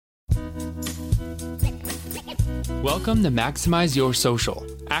Welcome to Maximize Your Social,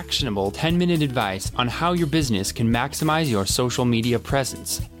 actionable 10-minute advice on how your business can maximize your social media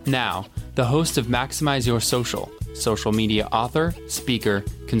presence. Now, the host of Maximize Your Social, social media author, speaker,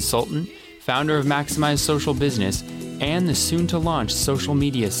 consultant, founder of Maximize Social Business, and the soon-to-launch Social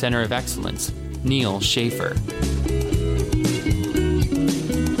Media Center of Excellence, Neal Schaffer.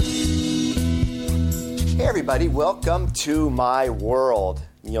 Hey everybody, welcome to my world.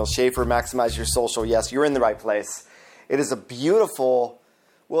 Neal Schaffer, Maximize Your Social. Yes, you're in the right place. It is a beautiful,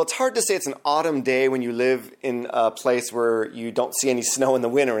 well, it's hard to say it's an autumn day when you live in a place where you don't see any snow in the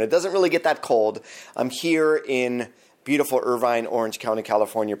winter, and it doesn't really get that cold. I'm here in beautiful Irvine, Orange County,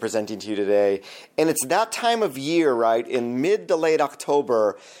 California, presenting to you today. And it's that time of year, right, in mid to late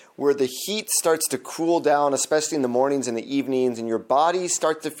October, where the heat starts to cool down, especially in the mornings and the evenings, and your body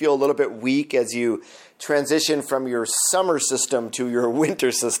starts to feel a little bit weak as you transition from your summer system to your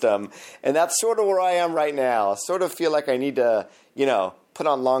winter system. And that's sort of where I am right now. I sort of feel like I need to, put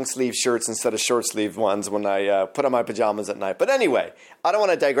on long sleeve shirts instead of short sleeve ones when I put on my pajamas at night. But anyway, I don't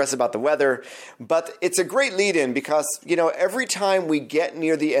want to digress about the weather, but it's a great lead in because, every time we get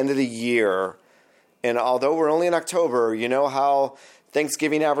near the end of the year, and although we're only in October, you know how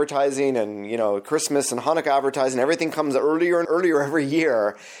Thanksgiving advertising and, Christmas and Hanukkah advertising, everything comes earlier and earlier every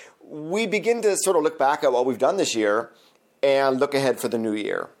year. We begin to sort of look back at what we've done this year and look ahead for the new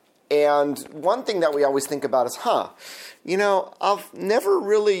year. And one thing that we always think about is, I've never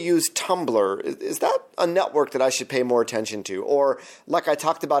really used Tumblr. Is that a network that I should pay more attention to? Or like I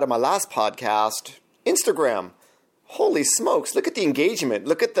talked about in my last podcast, Instagram. Holy smokes, look at the engagement.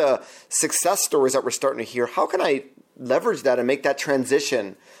 Look at the success stories that we're starting to hear. How can I leverage that and make that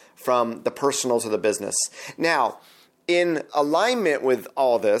transition from the personal to the business? Now, in alignment with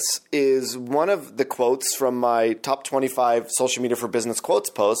all this is one of the quotes from my top 25 social media for business quotes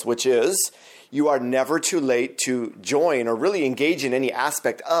post, which is, you are never too late to join or really engage in any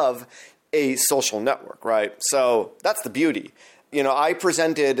aspect of a social network, right? So that's the beauty. I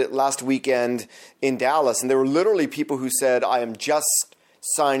presented last weekend in Dallas, and there were literally people who said, I am just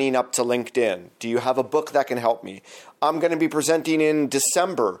signing up to LinkedIn. Do you have a book that can help me? I'm going to be presenting in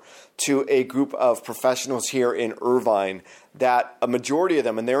December to a group of professionals here in Irvine that a majority of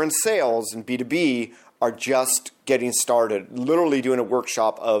them, and they're in sales and B2B, are just getting started, literally doing a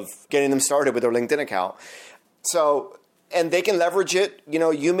workshop of getting them started with their LinkedIn account. So, and they can leverage it.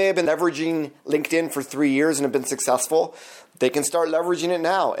 You may have been leveraging LinkedIn for 3 years and have been successful. They can start leveraging it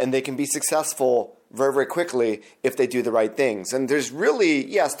now, and they can be successful very, very quickly if they do the right things. And there's really,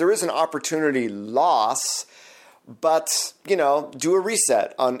 yes, there is an opportunity loss, but, do a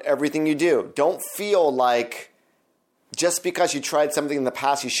reset on everything you do. Don't feel like just because you tried something in the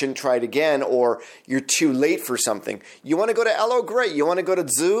past, you shouldn't try it again, or you're too late for something. You want to go to Elo? Great. You want to go to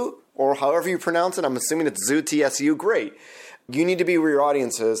Zoo, or however you pronounce it? I'm assuming it's Zoo, TSU. Great. You need to be where your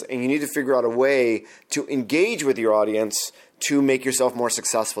audience is, and you need to figure out a way to engage with your audience to make yourself more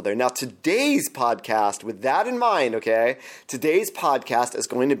successful there. Now, today's podcast, with that in mind, okay, today's podcast is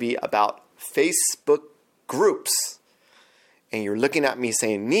going to be about Facebook groups. And you're looking at me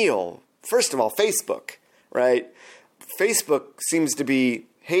saying, Neal, first of all, Facebook, right? Facebook seems to be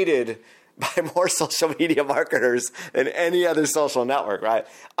hated by more social media marketers than any other social network, right?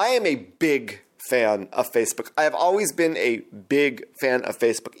 I am a big fan of Facebook. I have always been a big fan of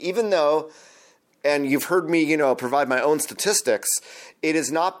Facebook, even though, and you've heard me, provide my own statistics, it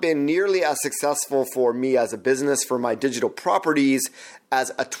has not been nearly as successful for me as a business for my digital properties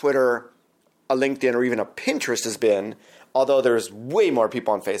as a Twitter, a LinkedIn, or even a Pinterest has been, although there's way more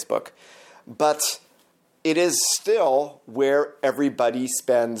people on Facebook. But it is still where everybody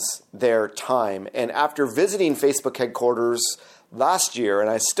spends their time. And after visiting Facebook headquarters last year, and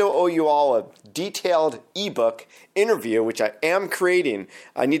I still owe you all a detailed ebook interview, which I am creating.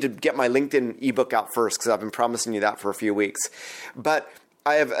 I need to get my LinkedIn ebook out first because I've been promising you that for a few weeks. But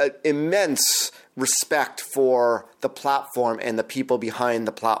I have an immense respect for the platform and the people behind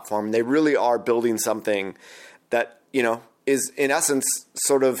the platform. They really are building something that, is in essence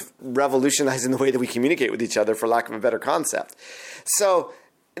sort of revolutionizing the way that we communicate with each other, for lack of a better concept. So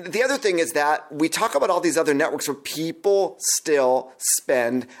the other thing is that we talk about all these other networks where people still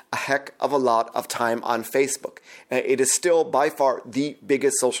spend a heck of a lot of time on Facebook. It is still by far the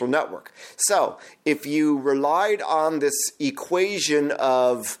biggest social network. So if you relied on this equation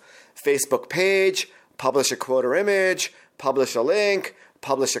of Facebook page, publish a quote or image, publish a link,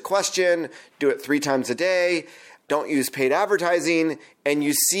 publish a question, do it 3 times a day, don't use paid advertising, and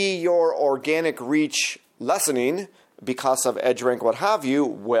you see your organic reach lessening because of EdgeRank, what have you,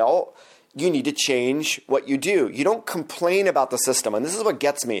 well, you need to change what you do. You don't complain about the system. And this is what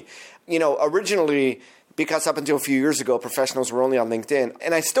gets me. Originally, because up until a few years ago, professionals were only on LinkedIn.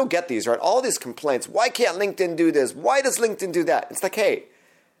 And I still get these, right? All these complaints. Why can't LinkedIn do this? Why does LinkedIn do that? It's like, hey,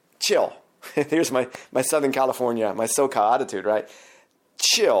 chill. Here's my Southern California, my SoCal attitude, right?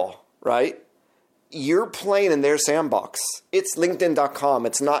 Chill, right? You're playing in their sandbox. It's LinkedIn.com.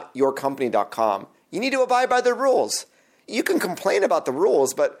 It's not yourcompany.com. You need to abide by the rules. You can complain about the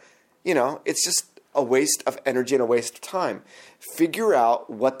rules, but, it's just a waste of energy and a waste of time. Figure out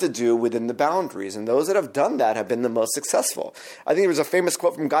what to do within the boundaries. And those that have done that have been the most successful. I think there was a famous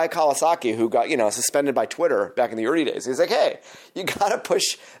quote from Guy Kawasaki who got, suspended by Twitter back in the early days. He's like, hey, you got to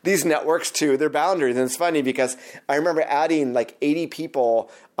push these networks to their boundaries. And it's funny because I remember adding like 80 people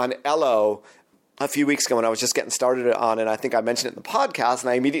on Ello a few weeks ago when I was just getting started on it. I think I mentioned it in the podcast, and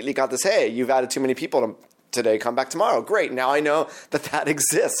I immediately got this, hey, you've added too many people today, come back tomorrow. Great. Now I know that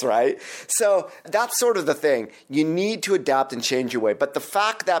exists, right? So that's sort of the thing. You need to adapt and change your way. But the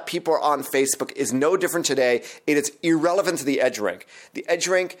fact that people are on Facebook is no different today. It is irrelevant to the edge rank. The edge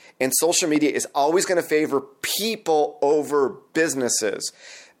rank in social media is always going to favor people over businesses.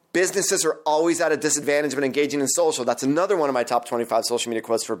 Businesses are always at a disadvantage when engaging in social. That's another one of my top 25 social media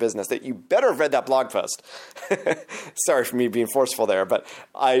quotes for business that you better have read that blog post. Sorry for me being forceful there, but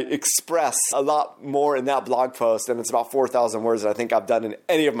I express a lot more in that blog post, and it's about 4,000 words that I think I've done in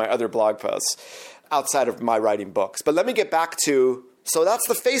any of my other blog posts outside of my writing books. But let me get back to, so that's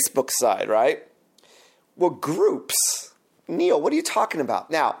the Facebook side, right? Well, groups. Neil, what are you talking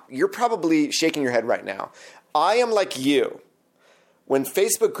about? Now, you're probably shaking your head right now. I am like you. When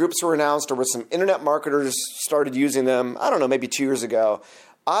Facebook groups were announced or when some internet marketers started using them, I don't know, maybe 2 years ago,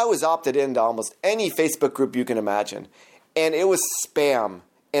 I was opted into almost any Facebook group you can imagine. And it was spam,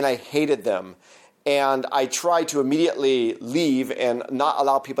 and I hated them. And I tried to immediately leave and not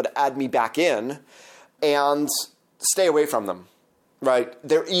allow people to add me back in and stay away from them, right?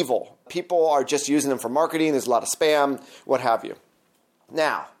 They're evil. People are just using them for marketing. There's a lot of spam, what have you.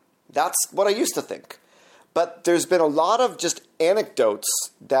 Now, that's what I used to think. But there's been a lot of just anecdotes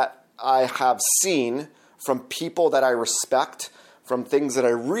that I have seen from people that I respect, from things that I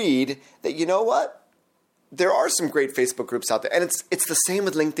read, that you know what? There are some great Facebook groups out there. And it's the same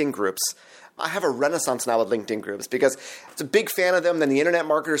with LinkedIn groups. I have a renaissance now with LinkedIn groups because I was a big fan of them. Then the internet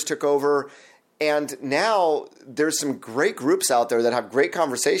marketers took over. And now there's some great groups out there that have great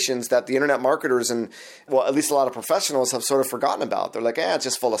conversations that the internet marketers and, well, at least a lot of professionals have sort of forgotten about. They're like, it's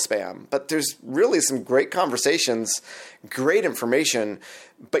just full of spam. But there's really some great conversations, great information,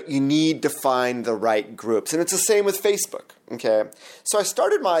 but you need to find the right groups. And it's the same with Facebook, okay? So I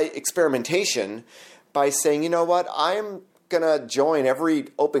started my experimentation by saying, you know what, I'm going to join every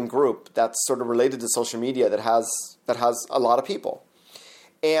open group that's sort of related to social media that has a lot of people.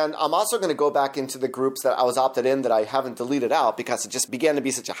 And I'm also going to go back into the groups that I was opted in that I haven't deleted out because it just began to be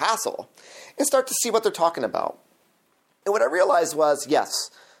such a hassle and start to see what they're talking about. And what I realized was,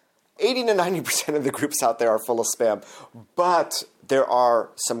 yes, 80 to 90% of the groups out there are full of spam, but there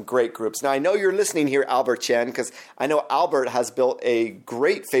are some great groups. Now, I know you're listening here, Albert Chen, because I know Albert has built a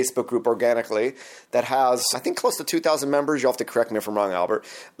great Facebook group organically that has, I think, close to 2,000 members. You'll have to correct me if I'm wrong, Albert.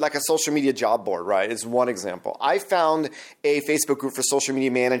 Like a social media job board, right, is one example. I found a Facebook group for social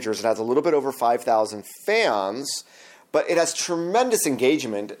media managers that has a little bit over 5,000 fans, but it has tremendous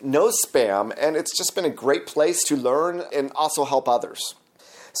engagement, no spam, and it's just been a great place to learn and also help others.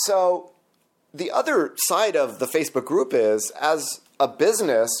 So the other side of the Facebook group is, as a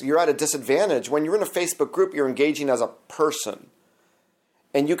business, you're at a disadvantage. When you're in a Facebook group, you're engaging as a person.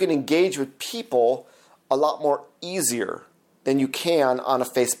 And you can engage with people a lot more easier than you can on a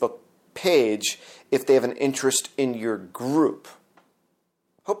Facebook page if they have an interest in your group.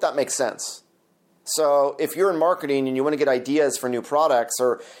 Hope that makes sense. So if you're in marketing and you want to get ideas for new products,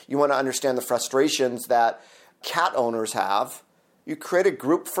 or you want to understand the frustrations that cat owners have, you create a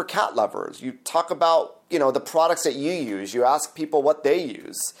group for cat lovers. You talk about, the products that you use. You ask people what they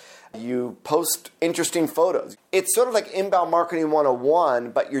use. You post interesting photos. It's sort of like inbound marketing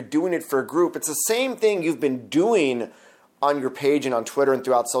 101, but you're doing it for a group. It's the same thing you've been doing on your page and on Twitter and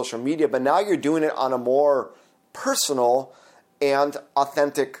throughout social media, but now you're doing it on a more personal and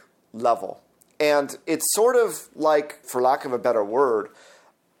authentic level. And it's sort of like, for lack of a better word,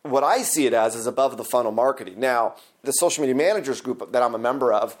 what I see it as is above the funnel marketing. Now, the social media managers group that I'm a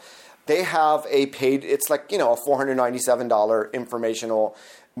member of, they have a paid, it's like, a $497 informational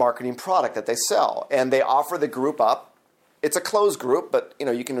marketing product that they sell. And they offer the group up. It's a closed group, but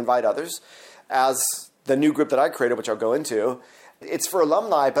you can invite others. As the new group that I created, which I'll go into, it's for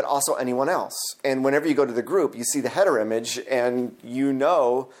alumni, but also anyone else. And whenever you go to the group, you see the header image and you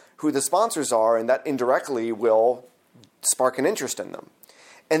know who the sponsors are, and that indirectly will spark an interest in them.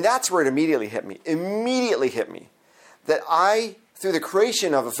 And that's where it immediately hit me, that I, through the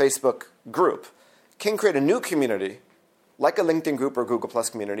creation of a Facebook group, can create a new community, like a LinkedIn group or Google Plus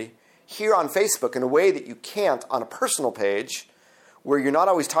community, here on Facebook in a way that you can't on a personal page, where you're not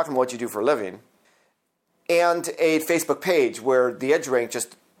always talking about what you do for a living, and a Facebook page where the edge rank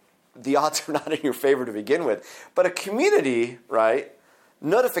just, the odds are not in your favor to begin with. But a community, right,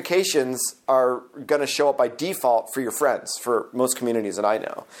 notifications are going to show up by default for your friends, for most communities that I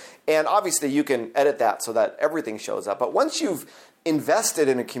know. And obviously you can edit that so that everything shows up. But once you've invested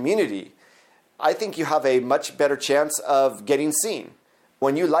in a community, I think you have a much better chance of getting seen.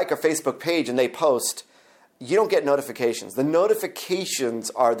 When you like a Facebook page and they post, you don't get notifications. The notifications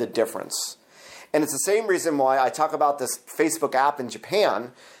are the difference. And it's the same reason why I talk about this Facebook app in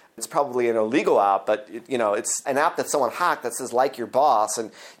Japan. It's probably an illegal app, but it's an app that someone hacked that says like your boss,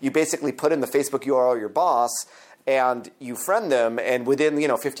 and you basically put in the Facebook URL of your boss, and you friend them, and within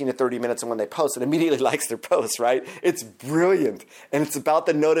 15 to 30 minutes of when they post, it immediately likes their post, right? It's brilliant, and it's about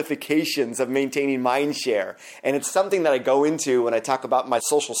the notifications of maintaining mind share, and it's something that I go into when I talk about my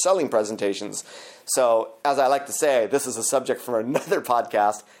social selling presentations. So, as I like to say, this is a subject for another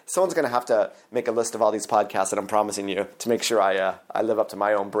podcast. Someone's going to have to make a list of all these podcasts that I'm promising you to make sure I live up to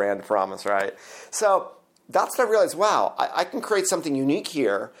my own brand promise, right? So, that's when I realized, wow, I can create something unique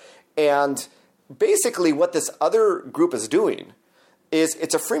here, and basically what this other group is doing is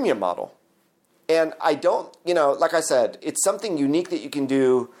it's a freemium model. And I don't, like I said, it's something unique that you can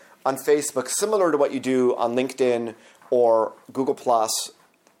do on Facebook, similar to what you do on LinkedIn or Google Plus,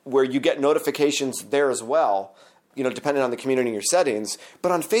 where you get notifications there as well, depending on the community and your settings.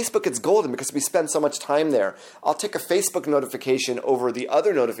 But on Facebook, it's golden because we spend so much time there. I'll take a Facebook notification over the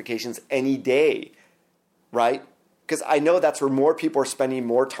other notifications any day, right? Because I know that's where more people are spending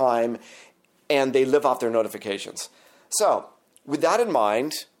more time and they live off their notifications. So, with that in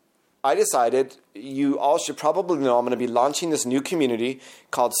mind, I decided you all should probably know I'm going to be launching this new community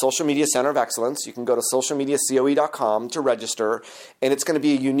called Social Media Center of Excellence. You can go to socialmediacoe.com to register, and it's going to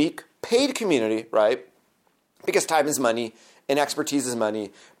be a unique paid community, right? Because time is money and expertise is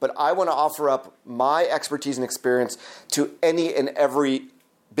money. But I want to offer up my expertise and experience to any and every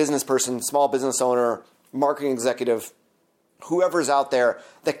business person, small business owner, marketing executive, whoever's out there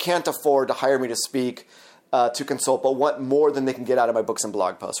that can't afford to hire me to speak, to consult, but want more than they can get out of my books and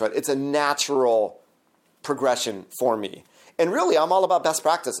blog posts, right? It's a natural progression for me. And really, I'm all about best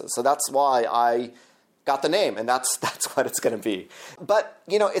practices. So that's why I got the name, and that's what it's going to be. But,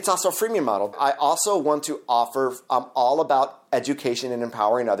 it's also a freemium model. I also want to offer, I'm all about education and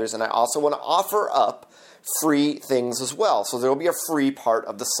empowering others, and I also want to offer up free things as well. So there will be a free part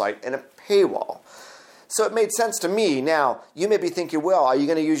of the site and a paywall. So it made sense to me. Now, you may be thinking, well, are you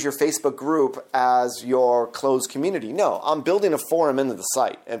going to use your Facebook group as your closed community? No, I'm building a forum into the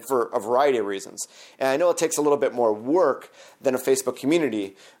site, and for a variety of reasons. And I know it takes a little bit more work than a Facebook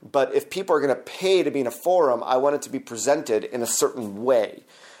community, but if people are going to pay to be in a forum, I want it to be presented in a certain way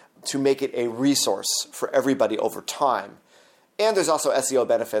to make it a resource for everybody over time. And there's also SEO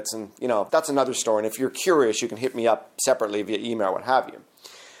benefits, and that's another story. And if you're curious, you can hit me up separately via email or what have you.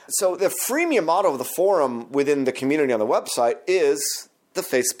 So the freemium model of the forum within the community on the website is the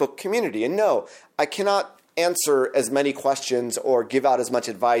Facebook community. And no, I cannot answer as many questions or give out as much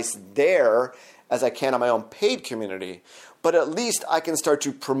advice there as I can on my own paid community. But at least I can start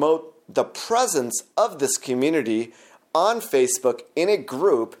to promote the presence of this community on Facebook in a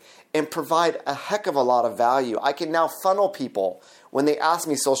group and provide a heck of a lot of value. I can now funnel people when they ask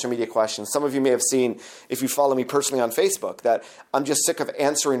me social media questions. Some of you may have seen, if you follow me personally on Facebook, that I'm just sick of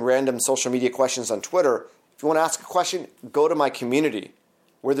answering random social media questions on Twitter. If you want to ask a question, go to my community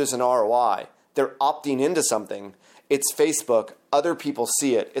where there's an ROI. They're opting into something. It's Facebook. Other people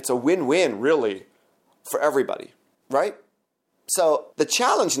see it. It's a win-win, really, for everybody, right? So the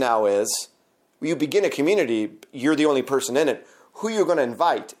challenge now is, when you begin a community, you're the only person in it. Who you're going to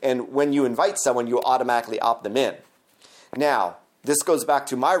invite, and when you invite someone, you automatically opt them in. Now, this goes back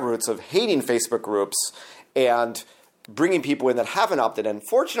to my roots of hating Facebook groups and bringing people in that haven't opted in.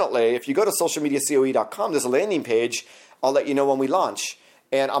 Fortunately, if you go to socialmediacoe.com, there's a landing page. I'll let you know when we launch.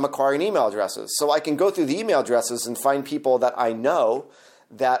 And I'm acquiring email addresses. So I can go through the email addresses and find people that I know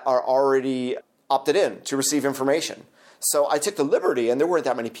that are already opted in to receive information. So I took the liberty, and there weren't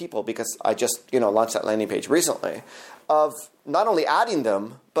that many people because I just launched that landing page recently, of not only adding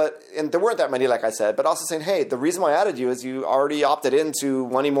them, and there weren't that many, like I said, but also saying, hey, the reason why I added you is you already opted into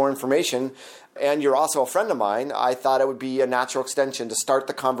wanting more information, and you're also a friend of mine. I thought it would be a natural extension to start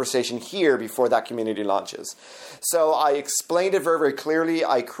the conversation here before that community launches. So I explained it very, very clearly.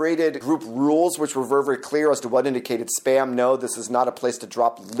 I created group rules, which were very, very clear as to what indicated spam. No, this is not a place to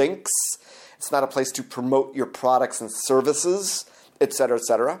drop links. It's not a place to promote your products and services, et cetera, et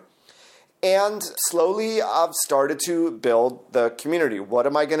cetera. And slowly I've started to build the community. What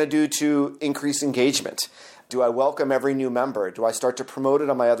am I going to do to increase engagement? Do I welcome every new member? Do I start to promote it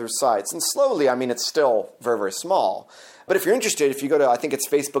on my other sites? And slowly, it's still very, very small. But if you're interested, if you go to, I think it's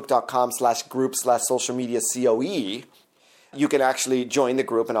facebook.com/group/socialmediacoe, you can actually join the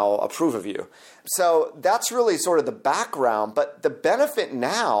group and I'll approve of you. So that's really sort of the background. But the benefit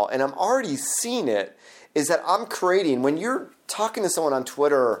now, and I'm already seeing it, is that I'm creating, when you're talking to someone on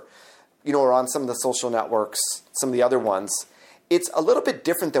Twitter, or on some of the social networks, some of the other ones, it's a little bit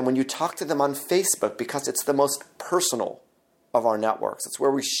different than when you talk to them on Facebook because it's the most personal of our networks. It's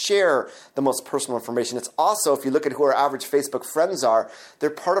where we share the most personal information. It's also, if you look at who our average Facebook friends are, they're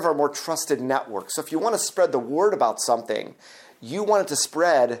part of our more trusted network. So if you want to spread the word about something, you want it to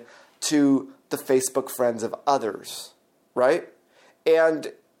spread to the Facebook friends of others, right?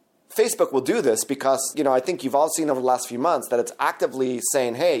 And Facebook will do this because, I think you've all seen over the last few months that it's actively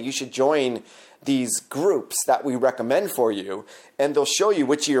saying, hey, you should join these groups that we recommend for you, and they'll show you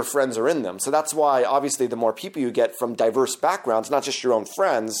which of your friends are in them. So that's why, obviously, the more people you get from diverse backgrounds, not just your own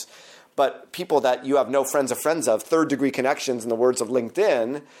friends, but people that you have no friends of friends of, third-degree connections in the words of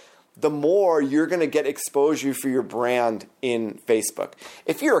LinkedIn, the more you're going to get exposure for your brand in Facebook.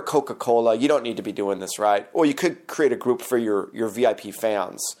 If you're a Coca-Cola, you don't need to be doing this, right? Or you could create a group for your VIP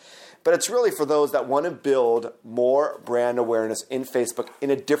fans. But it's really for those that want to build more brand awareness in Facebook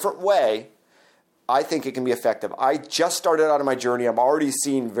in a different way. I think it can be effective. I just started out on my journey. I'm already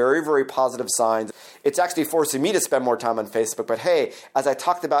seeing very, very positive signs. It's actually forcing me to spend more time on Facebook. But hey, as I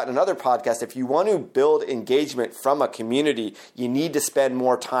talked about in another podcast, if you want to build engagement from a community, you need to spend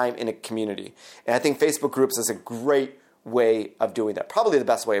more time in a community. And I think Facebook groups is a great way of doing that. Probably the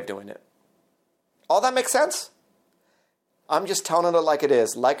best way of doing it. All that makes sense? I'm just telling it like it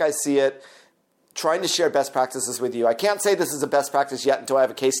is, like I see it, trying to share best practices with you. I can't say this is a best practice yet until I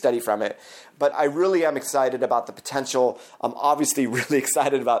have a case study from it, but I really am excited about the potential. I'm obviously really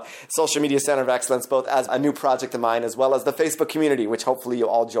excited about Social Media Center of Excellence, both as a new project of mine as well as the Facebook community, which hopefully you'll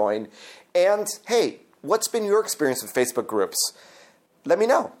all join. And hey, what's been your experience with Facebook groups? Let me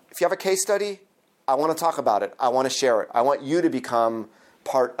know. If you have a case study, I want to talk about it. I want to share it. I want you to become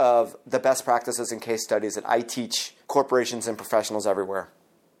part of the best practices and case studies that I teach corporations and professionals everywhere.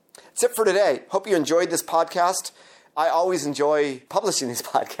 That's it for today. Hope you enjoyed this podcast. I always enjoy publishing these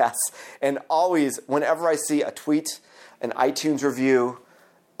podcasts, and always, whenever I see a tweet, an iTunes review,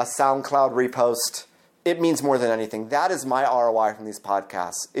 a SoundCloud repost, it means more than anything. That is my ROI from these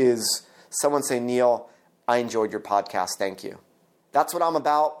podcasts, is someone saying, Neil, I enjoyed your podcast. Thank you. That's what I'm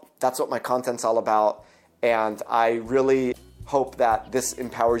about. That's what my content's all about. And I really hope that this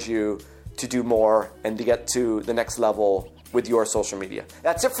empowers you to do more and to get to the next level with your social media.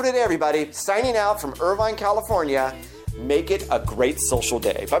 That's it for today, everybody. Signing out from Irvine, California. Make it a great social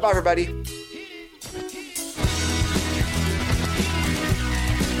day. Bye-bye, everybody.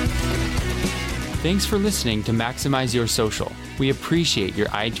 Thanks for listening to Maximize Your Social. We appreciate your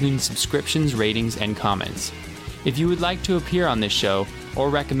iTunes subscriptions, ratings, and comments. If you would like to appear on this show or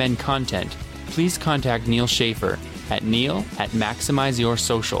recommend content, please contact Neil Schaefer at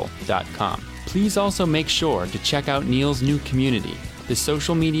neil@maximizeyoursocial.com. Please also make sure to check out Neil's new community, the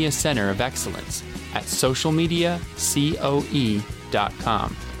Social Media Center of Excellence, at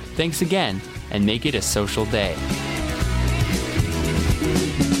socialmediacoe.com. Thanks again, and make it a social day.